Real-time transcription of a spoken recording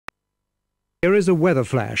Here is a weather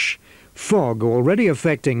flash. Fog already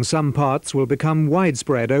affecting some parts will become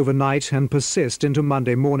widespread overnight and persist into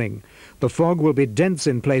Monday morning. The fog will be dense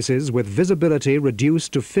in places with visibility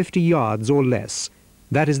reduced to 50 yards or less.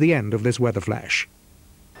 That is the end of this weather flash.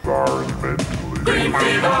 Green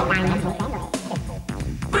fever!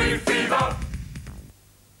 Green fever!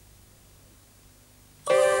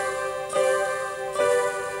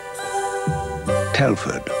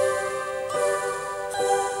 Telford.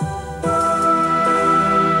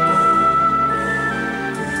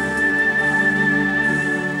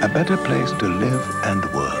 A better place to live and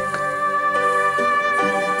work.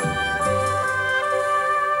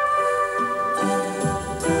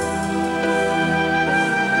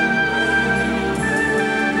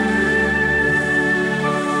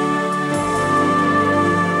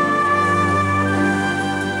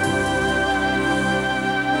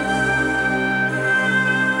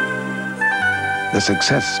 The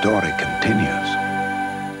success story continues.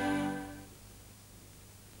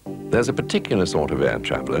 There's a particular sort of air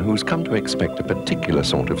traveller who's come to expect a particular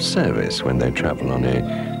sort of service when they travel on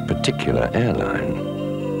a particular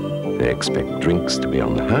airline. They expect drinks to be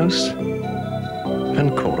on the house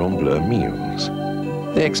and cordon bleu meals.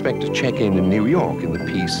 They expect to check in New York in the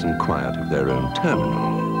peace and quiet of their own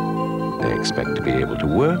terminal. They expect to be able to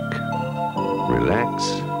work,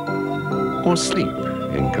 relax, or sleep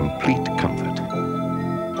in complete comfort.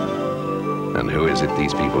 And who is it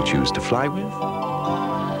these people choose to fly with?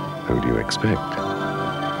 Who do you expect?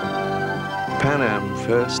 Pan Am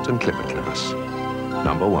First and Clipper Class,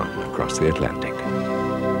 #1 across the Atlantic.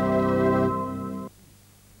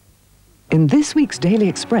 In this week's Daily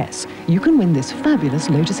Express, you can win this fabulous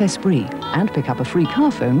Lotus Esprit and pick up a free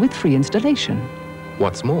car phone with free installation.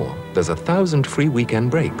 What's more, there's 1,000 free weekend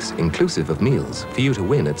breaks, inclusive of meals, for you to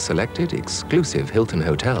win at selected exclusive Hilton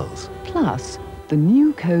hotels. Plus, the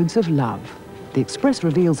new codes of love. The Express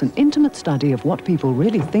reveals an intimate study of what people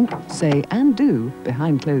really think, say and do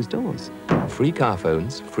behind closed doors. Free car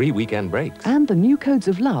phones, free weekend breaks. And the new codes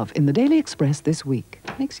of love in the Daily Express this week.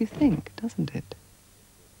 Makes you think, doesn't it?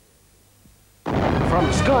 From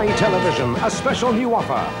Sky Television, a special new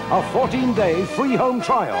offer. A 14-day free home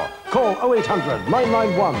trial. Call 0800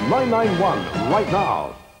 991 991 right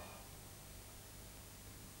now.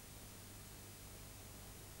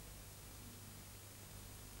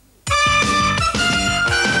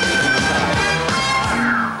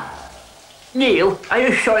 Neil, are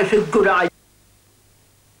you sure it's a good idea?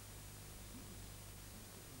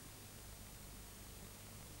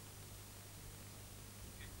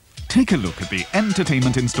 Take a look at the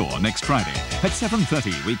entertainment in store next Friday. At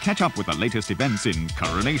 7:30, we catch up with the latest events in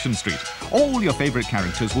Coronation Street. All your favourite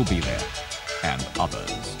characters will be there. And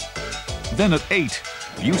others. Then at 8,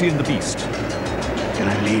 Beauty and the Beast. Can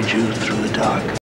I lead you through the dark?